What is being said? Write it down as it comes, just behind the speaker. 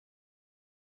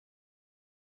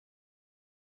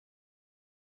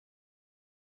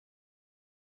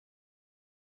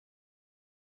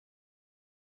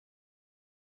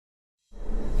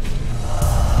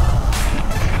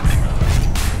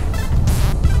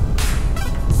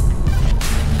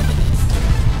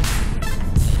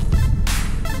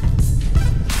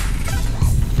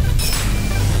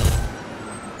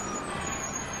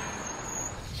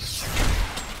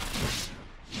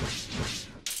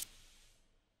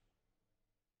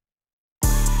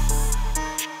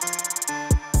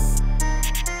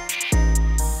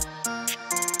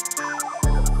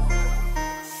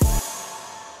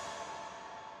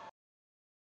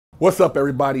What's up,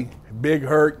 everybody? Big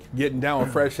Hurt, getting down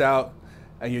with Fresh Out,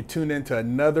 and you tune into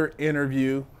another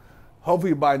interview.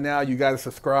 Hopefully by now you guys are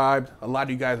subscribed. A lot of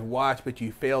you guys watch, but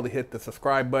you fail to hit the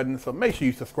subscribe button. So make sure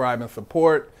you subscribe and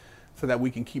support so that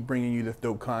we can keep bringing you this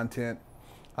dope content.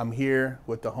 I'm here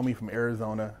with the homie from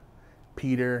Arizona,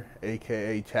 Peter,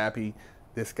 aka Chappie.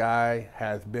 This guy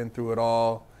has been through it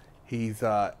all. He's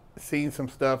seen some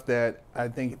stuff that I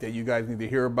think that you guys need to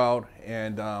hear about,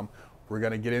 and we're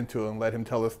going to get into it and let him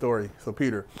tell his story. So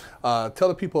Peter, tell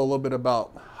the people a little bit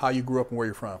about how you grew up and where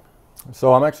you're from.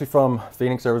 So I'm actually from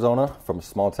Phoenix, Arizona, from a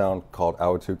small town called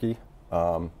Ahwatukee.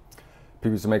 People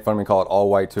used to make fun of me, call it all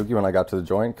white Tukey when I got to the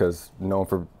joint, because known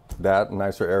for that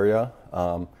nicer area.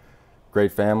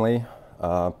 Great family,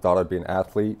 thought I'd be an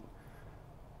athlete.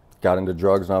 Got into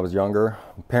drugs when I was younger.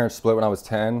 Parents split when I was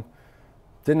 10.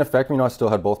 Didn't affect me, I still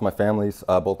had both my families,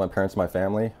 both my parents in my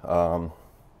family.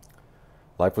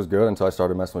 Life was good until I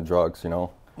started messing with drugs,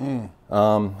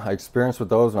 I experienced with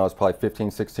those when I was probably 15,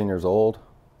 16 years old,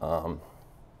 and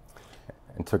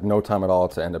took no time at all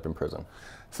to end up in prison.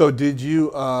 So did you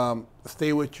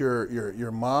stay with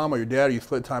your mom or your dad, or you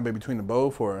split time between the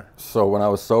both? Or? So when I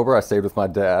was sober, I stayed with my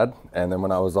dad, and then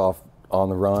when I was off on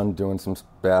the run doing some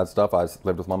bad stuff, I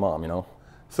lived with my mom,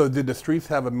 So did the streets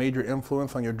have a major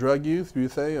influence on your drug use, do you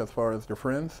say, as far as your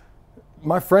friends?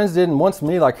 My friends didn't. Once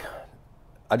me,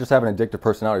 I just have an addictive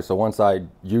personality, so once I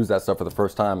used that stuff for the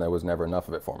first time, there was never enough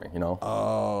of it for me,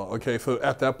 Oh, okay. So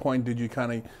at that point, did you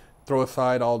kind of throw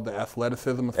aside all the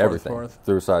athleticism as Everything. far as?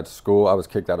 Threw aside school. I was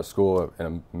kicked out of school in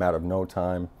a matter of no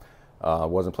time.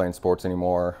 Wasn't playing sports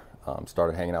anymore.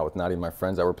 Started hanging out with not even my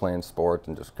friends that were playing sports,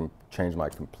 and just changed my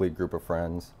complete group of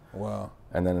friends. Wow.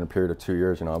 And then in a period of 2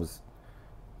 years, I was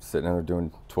sitting there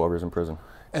doing 12 years in prison.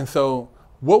 And so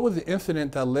what was the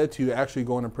incident that led to you actually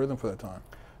going to prison for that time?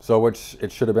 So it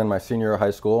should have been my senior year of high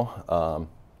school,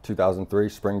 2003,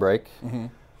 spring break.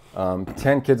 Mm-hmm.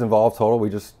 10 kids involved total.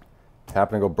 We just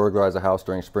happened to go burglarize a house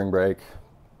during spring break.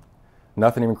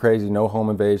 Nothing even crazy, no home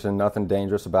invasion, nothing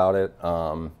dangerous about it.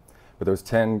 But there was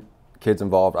 10 kids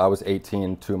involved. I was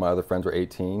 18, two of my other friends were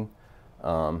 18.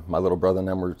 My little brother and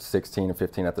them were 16 and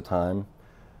 15 at the time.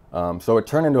 So it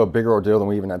turned into a bigger ordeal than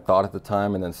we even had thought at the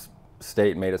time, and then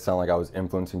state made it sound like I was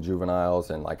influencing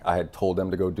juveniles, and I had told them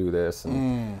to go do this,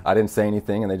 and I didn't say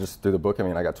anything, and they just threw the book at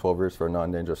me, and I got 12 years for a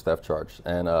non-dangerous theft charge.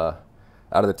 And out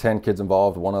of the 10 kids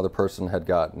involved, one other person had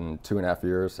gotten 2.5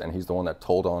 years, and he's the one that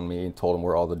told on me, told him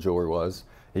where all the jewelry was.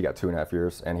 He got 2.5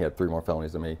 years, and he had 3 more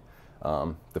felonies than me.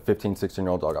 The 15,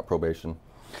 16-year-old dog got probation.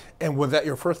 And was that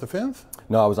your first offense?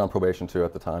 No, I was on probation too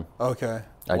at the time. Okay.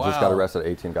 I just got arrested at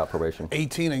 18, got probation.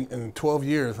 18 and 12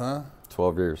 years, huh?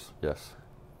 12 years, yes.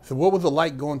 So what was it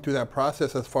like going through that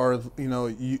process as far as,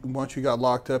 once you got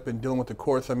locked up and dealing with the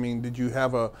courts? I mean, did you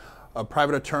have a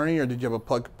private attorney, or did you have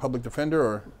a public defender?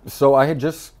 Or? So I had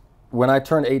just, when I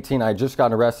turned 18, I had just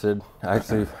gotten arrested. I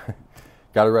actually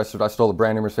got arrested. I stole a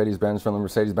brand new Mercedes-Benz from the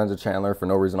Mercedes-Benz of Chandler for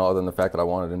no reason other than the fact that I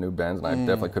wanted a new Benz, and I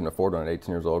definitely couldn't afford one at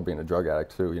 18 years old, being a drug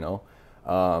addict too,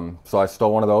 So I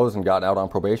stole one of those and got out on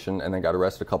probation, and then got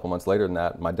arrested a couple months later than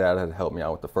that. My dad had helped me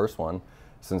out with the first one,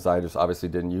 since I just obviously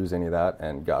didn't use any of that,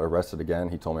 and got arrested again.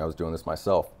 He told me I was doing this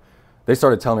myself. They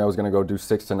started telling me I was going to go do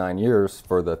 6 to 9 years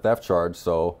for the theft charge,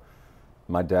 so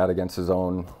my dad, against his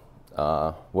own,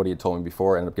 what he had told me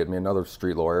before, ended up getting me another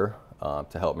street lawyer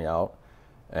to help me out.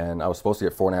 And I was supposed to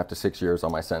get 4.5 to 6 years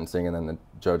on my sentencing, and then the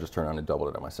judge just turned around and doubled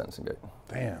it at my sentencing date.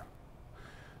 Damn.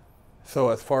 So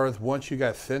as far as once you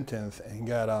got sentenced and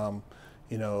got,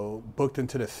 booked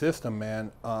into the system,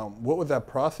 man, what was that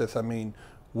process? I mean,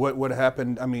 what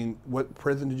happened? I mean, what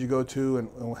prison did you go to,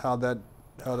 and how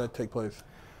that take place?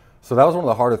 So that was one of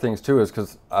the harder things too, is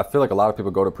because I feel like a lot of people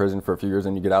go to prison for a few years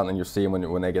and you get out, and then you see them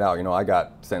when they get out. I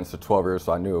got sentenced to 12 years,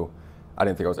 so I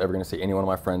didn't think I was ever going to see any one of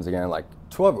my friends again.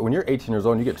 12, when you're 18 years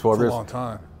old and you get 12 years. That's a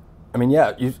long time. I mean,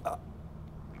 yeah,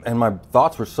 and my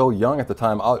thoughts were so young at the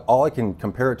time. All I can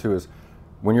compare it to is,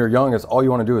 when you're young, is all you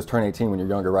want to do is turn 18 when you're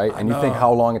younger, right? And you think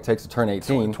how long it takes to turn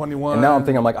 18. 21. And now I'm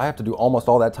thinking, I have to do almost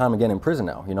all that time again in prison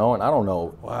now, and I don't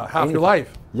know. Wow, half your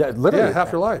life. Yeah, literally. Yeah,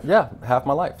 half your life. Yeah, half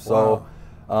my life. Wow.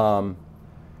 So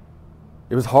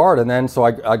it was hard. And then so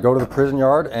I go to the prison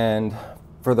yard, and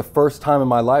for the first time in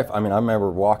my life, I remember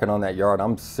walking on that yard.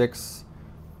 I'm 6'4",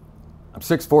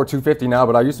 250 now,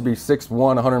 but I used to be 6'1",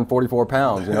 144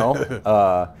 pounds,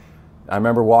 I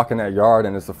remember walking that yard,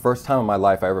 and it's the first time in my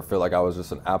life I ever feel like I was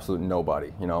just an absolute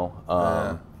nobody,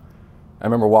 I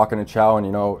remember walking to chow,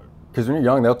 and because when you're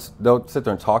young, they'll sit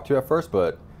there and talk to you at first,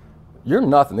 but you're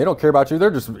nothing. They don't care about you. They're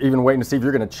just even waiting to see if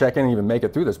you're going to check in and even make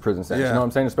it through this prison sentence. You know what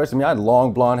I'm saying? Especially me, I had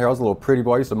long blonde hair. I was a little pretty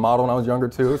boy. I used to model when I was younger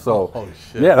too. So holy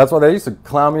shit. Yeah, that's why they used to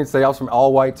clown me and say I was from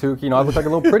all white too. You know, I looked like a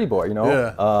little pretty boy. You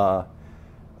know.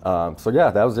 So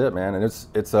yeah, that was it, man. And it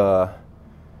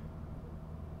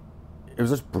was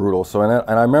just brutal. So and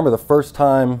I remember the first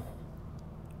time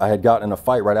I had gotten in a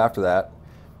fight right after that,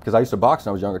 because I used to box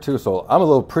when I was younger too. So I'm a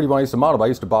little pretty boy. I used to model, but I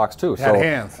used to box too. Had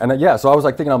hands. And yeah, so I was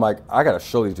like thinking, I'm like, I got to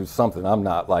show these dudes something. I'm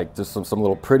not like just some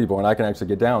little pretty boy, and I can actually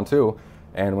get down too.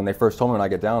 And when they first told me when I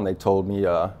get down, they told me,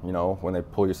 you know, when they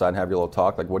pull you aside and have your little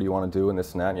talk, like, what do you want to do and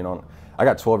this and that. You know, I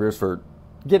got 12 years for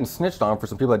getting snitched on for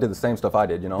some people that did the same stuff I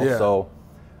did. You know, so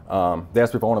they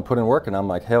asked me if I want to put in work, and I'm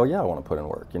like, hell yeah, I want to put in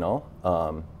work. You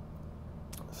know,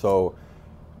 so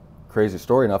crazy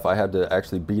story enough, I had to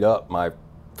actually beat up my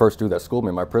first dude that schooled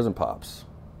me, my prison pops.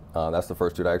 That's the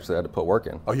first dude I actually had to put work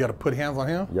in. Oh, you had to put hands on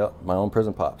him? Yep, my own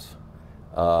prison pops.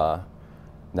 That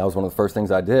was one of the first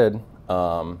things I did.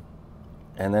 And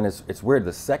then it's weird.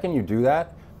 The second you do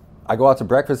that, I go out to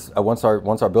breakfast. Once our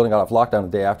building got off lockdown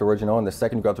the day afterwards, you know, and the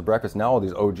second you go out to breakfast, now all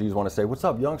these OGs want to say, "What's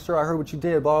up, youngster? I heard what you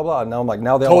did." Blah blah blah. And now I'm like,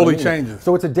 now they totally changes.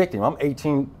 So it's addicting. I'm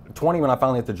 18, 20 when I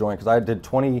finally hit the joint, because I did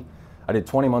 20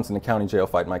 months in the county jail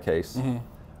fighting my case.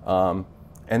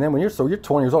 And then when you're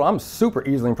 20 years old, I'm super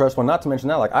easily impressed. Well, not to mention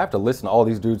that, like, I have to listen to all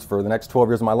these dudes for the next 12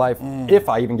 years of my life, if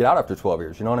I even get out after 12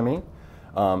 years. You know what I mean?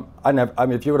 I mean,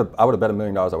 if I would have bet $1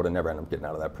 million, I would have never ended up getting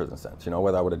out of that prison sentence. You know,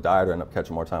 whether I would have died or end up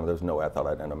catching more time, there's no way I thought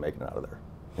I'd end up making it out of there.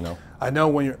 You know? I know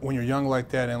when you're young like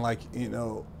that, and like, you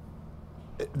know,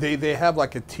 they have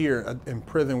like a tier in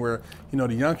prison where, you know,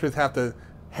 the youngsters have to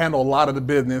handle a lot of the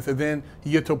business, and then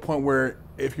you get to a point where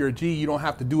if you're a G, you don't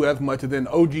have to do as much, and then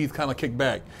OGs kind of kick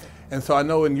back. And so I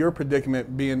know in your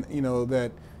predicament, being, you know,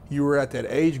 that you were at that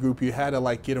age group, you had to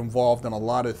like get involved in a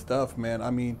lot of stuff, man.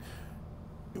 I mean,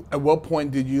 at what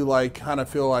point did you like kind of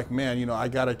feel like, man, you know, I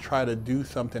got to try to do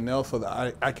something else so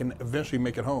that I can eventually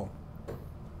make it home?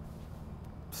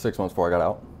 6 months before I got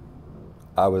out,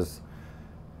 I was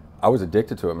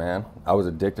addicted to it, man. I was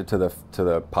addicted to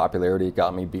the popularity. It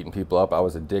got me beating people up. I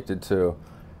was addicted to,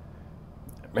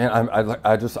 man,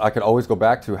 I could always go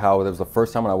back to how it was the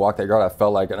first time when I walked that yard, I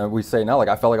felt like, and we say now, like,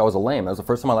 I felt like I was a lame. That was the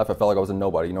first time in my life I felt like I was a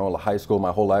nobody. You know, in high school,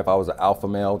 my whole life, I was an alpha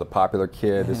male, the popular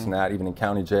kid, this and that. Even in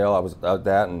county jail, I was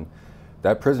that. And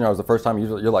that prison yard was the first time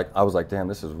you're like, I was like, damn,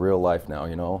 this is real life now,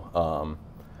 you know?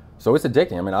 So it's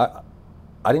addicting. I mean, I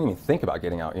didn't even think about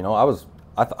getting out, you know? I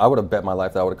would have bet my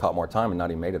life that I would have caught more time and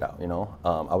not even made it out, you know?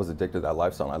 I was addicted to that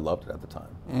lifestyle, and I loved it at the time.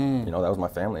 You know, that was my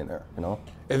family in there, you know?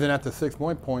 And then at the 6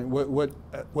 point,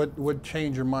 what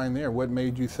changed your mind there? What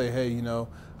made you say, hey, you know,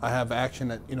 I have action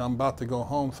that, you know, I'm about to go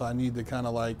home, so I need to kind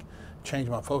of like change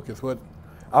my focus? What?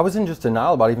 I was in just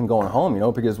denial about even going home, you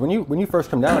know, because when you first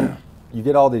come down, you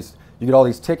get all these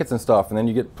tickets and stuff, and then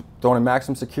you get thrown in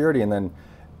maximum security, and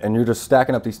you're just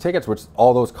stacking up these tickets, which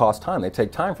all those cost time. They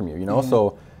take time from you, you know?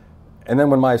 So. And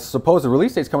then when my supposed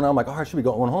release date's coming out, I'm like, oh, I should be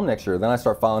going home next year. Then I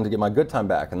start filing to get my good time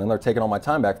back, and then they're taking all my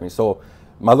time back from me. So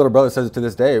my little brother says it to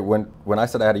this day. When I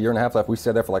said I had a year and a half left, we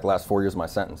stayed there for like the last 4 years of my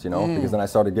sentence, you know, because then I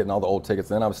started getting all the old tickets.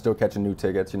 Then I was still catching new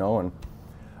tickets, you know,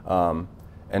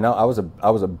 and now I was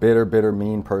a bitter,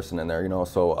 mean person in there, you know.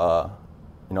 So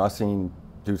you know, I've seen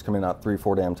dudes come in out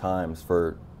 3-4 damn times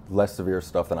for less severe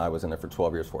stuff than I was in there for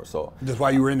 12 years for. So that's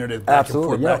why you were in there.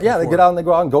 Absolutely, yeah. They get out and they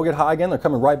go out and go get high again. They're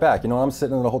coming right back. You know, I'm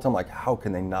sitting there the whole time like, how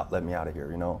can they not let me out of here?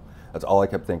 You know, that's all I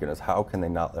kept thinking is, how can they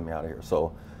not let me out of here?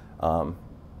 So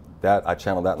that I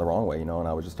channeled that in the wrong way, you know, and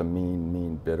I was just a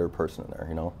mean, bitter person in there,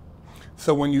 you know.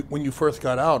 So when you first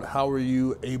got out, how were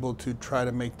you able to try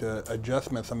to make the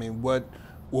adjustments? I mean, what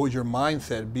was your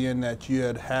mindset, being that you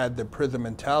had the prison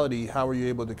mentality? How were you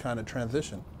able to kind of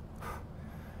transition?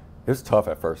 It was tough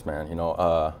at first, man. You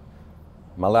know,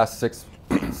 my last six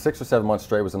or 7 months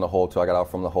straight was in the hole till I got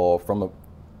out from the hole.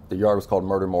 The yard was called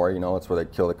Murder Maury. You know, it's where they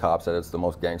kill the cops at. It's the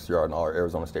most gangster yard in all our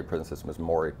Arizona State prison system is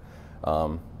Maury.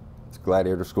 It's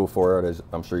gladiator school for it.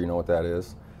 I'm sure you know what that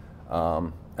is.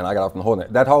 And I got out from the hole.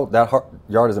 That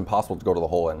yard is impossible to go to the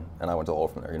hole in, and I went to the hole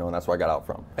from there. You know, and that's where I got out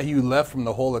from. And you left from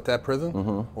the hole at that prison?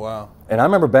 Mm-hmm. Wow. And I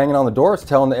remember banging on the doors,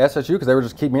 telling the SSU, because they were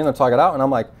just keeping me in there until I got out, and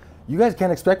I'm like, you guys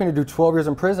can't expect me to do 12 years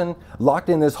in prison, locked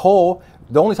in this hole.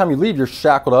 The only time you leave, you're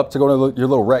shackled up to go to your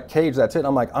little wreck cage. That's it. And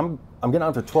I'm like, I'm getting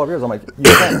out for 12 years. I'm like, you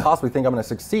can't possibly think I'm going to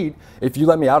succeed if you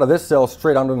let me out of this cell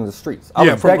straight out into the streets. From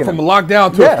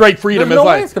lockdown to a straight freedom. There's no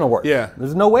way it's going to work. Yeah.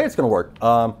 There's no way it's going to work.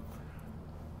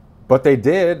 But they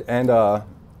did, and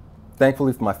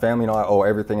thankfully for my family, I owe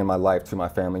everything in my life to my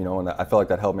family, and I felt like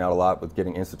that helped me out a lot with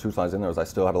getting institutionalized in there, as I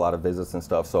still had a lot of visits and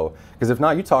stuff. So, because if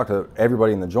not, you talk to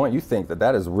everybody in the joint, you think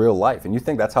that is real life, and you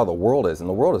think that's how the world is, and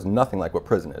the world is nothing like what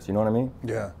prison is. You know what I mean?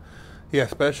 Yeah, yeah.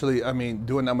 Especially, I mean,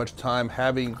 doing that much time,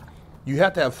 you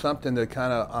have to have something to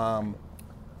kind of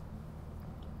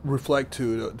reflect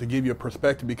to give you a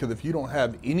perspective. Because if you don't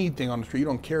have anything on the street, you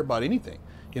don't care about anything.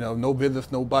 No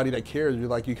visits, nobody that cares. You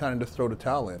kind of just throw the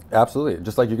towel in. Absolutely.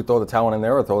 Just like you could throw the towel in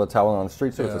there or throw the towel on the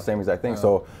street, so it's the same exact thing.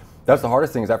 So that's the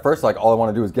hardest thing, is at first, like, all I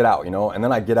want to do is get out, and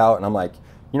then I get out and I'm like,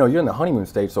 you're in the honeymoon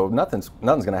stage, so nothing's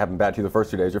going to happen bad to you the first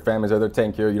 2 days. Your family's there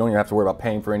taking care of you. You don't even have to worry about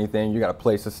paying for anything. You got a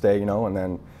place to stay, and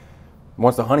then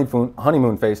once the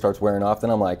honeymoon phase starts wearing off, then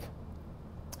I'm like,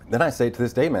 then I say to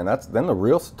this day, man, then the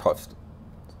real tough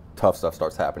stuff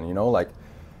starts happening, like,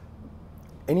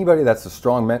 anybody that's a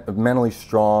strong, mentally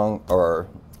strong, or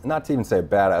not to even say a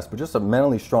badass, but just a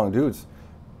mentally strong dudes,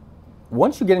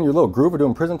 once you get in your little groove of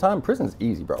doing prison time, prison's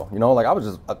easy, bro. Like, I was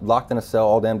just locked in a cell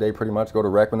all damn day pretty much, go to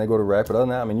rec when they go to rec, but other than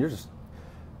that, I mean, you're just,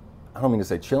 I don't mean to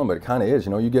say chilling, but it kind of is,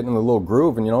 you get in the little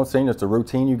groove, and saying it's a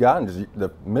routine you got, and just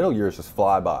the middle years just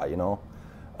fly by,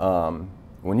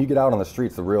 when you get out on the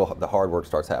streets, the hard work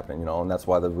starts happening, and that's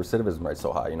why the recidivism rate's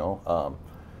so high,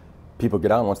 people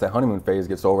get out, and once that honeymoon phase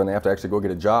gets over and they have to actually go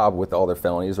get a job with all their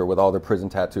felonies or with all their prison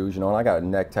tattoos, and I got a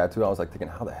neck tattoo. I was like thinking,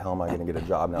 how the hell am I going to get a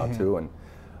job now too? And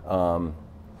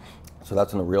so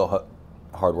that's when the real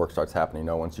hard work starts happening,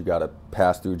 once you got to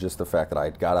pass through just the fact that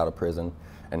I got out of prison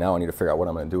and now I need to figure out what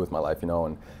I'm going to do with my life,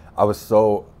 and I was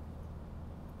so,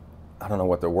 I don't know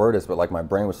what the word is, but like my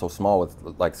brain was so small with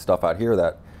like stuff out here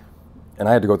and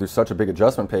I had to go through such a big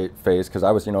adjustment phase, because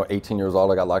I was, 18 years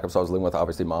old, I got locked up, so I was living with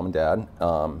obviously mom and dad.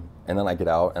 And then I get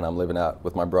out and I'm living out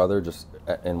with my brother just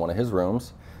in one of his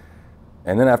rooms.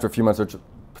 And then after a few months, the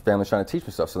family's trying to teach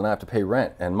me stuff, so then I have to pay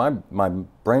rent. And my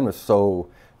brain was so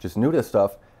just new to this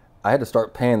stuff, I had to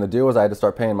start paying, the deal was I had to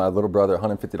start paying my little brother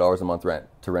 $150 a month rent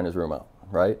to rent his room out,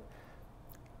 right?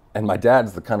 And my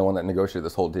dad's the kind of one that negotiated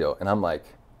this whole deal. And I'm like,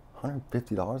 $150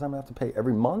 I'm gonna have to pay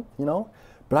every month,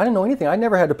 But I didn't know anything. I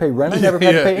never had to pay rent. I never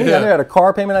had to pay anything. I never had a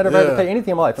car payment. I never had to pay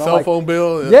anything in my life. And Cell phone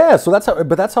bill. Yeah. So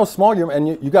that's how small you're, and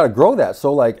you got to grow that.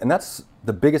 So and that's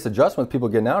the biggest adjustment people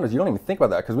getting out, is you don't even think about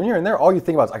that, because when you're in there, all you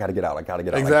think about is I got to get out. I got to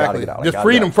get out. Exactly. I got to get out. Just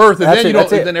freedom first, and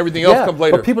then everything else comes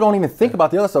later. But people don't even think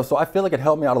about the other stuff. So I feel like it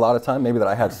helped me out a lot of time. Maybe that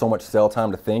I had so much cell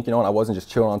time to think, and I wasn't just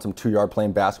chilling on some 2-yard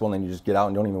playing basketball, and then you just get out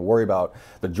and don't even worry about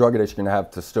the drug addiction you're gonna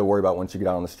have to still worry about once you get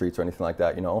out on the streets or anything like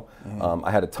that.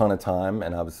 I had a ton of time,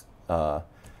 and I was.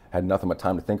 Had nothing but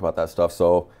time to think about that stuff,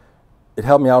 so it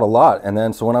helped me out a lot. And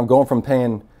then so when I'm going from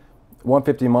paying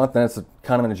 $150 a month, then it's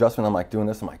kind of an adjustment. I'm like doing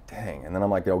this, I'm like, dang, and then I'm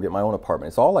like, go get my own apartment.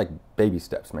 It's all like baby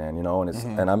steps, man, and it's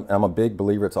and I'm a big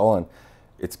believer.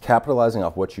 It's capitalizing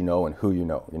off what you know and who you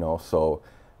know. So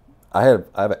I have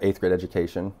an 8th grade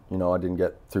education. I didn't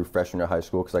get through freshman year of high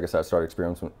school because, like I said, I started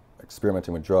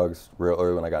experimenting with drugs real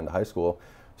early when I got into high school.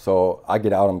 So I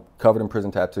get out, I'm covered in prison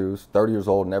tattoos, 30 years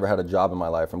old, never had a job in my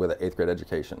life, and with an 8th grade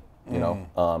education,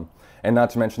 and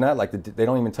not to mention that, like they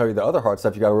don't even tell you the other hard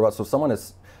stuff you got to worry about. So someone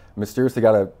has mysteriously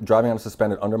got a driving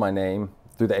unsuspended under my name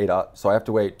through the ADOT, so I have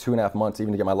to wait 2.5 months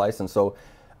even to get my license. So,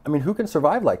 I mean, who can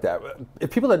survive like that? If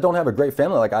people that don't have a great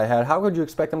family like I had, how could you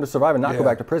expect them to survive and not go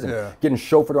back to prison? Yeah. Getting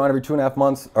chauffeured around every 2.5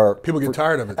 months, or people get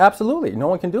tired of it. Absolutely, no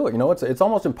one can do it. It's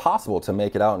almost impossible to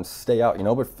make it out and stay out.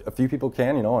 But a few people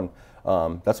can.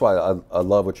 And that's why I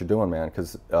love what you're doing, man,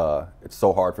 because it's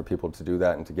so hard for people to do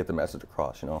that and to get the message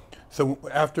across. So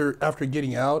after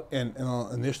getting out and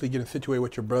initially getting situated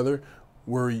with your brother,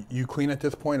 were you clean at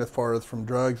this point as far as from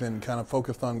drugs and kind of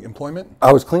focused on employment?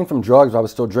 I was clean from drugs, but I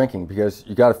was still drinking, because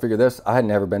you got to figure this, I had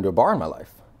never been to a bar in my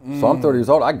life. So I'm 30 years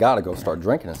old, I got to go start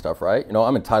drinking and stuff, right?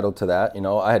 I'm entitled to that.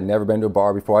 I had never been to a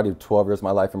bar before. I did 12 years of my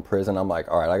life in prison. I'm like,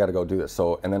 all right, I got to go do this.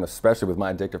 So, and then especially with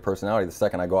my addictive personality, the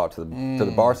second I go out to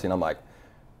the bar scene, I'm like,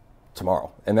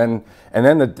 tomorrow. And then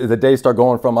the days start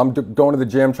going from I'm going to the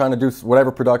gym, trying to do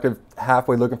whatever productive,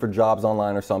 halfway looking for jobs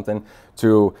online or something,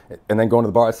 and then going to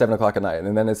the bar at 7 o'clock at night.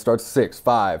 And then it starts 6,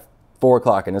 5, 4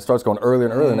 o'clock, and it starts going earlier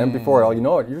and earlier. And then before all you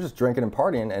know it, you're just drinking and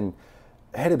partying, and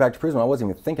headed back to prison. I wasn't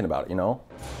even thinking about it,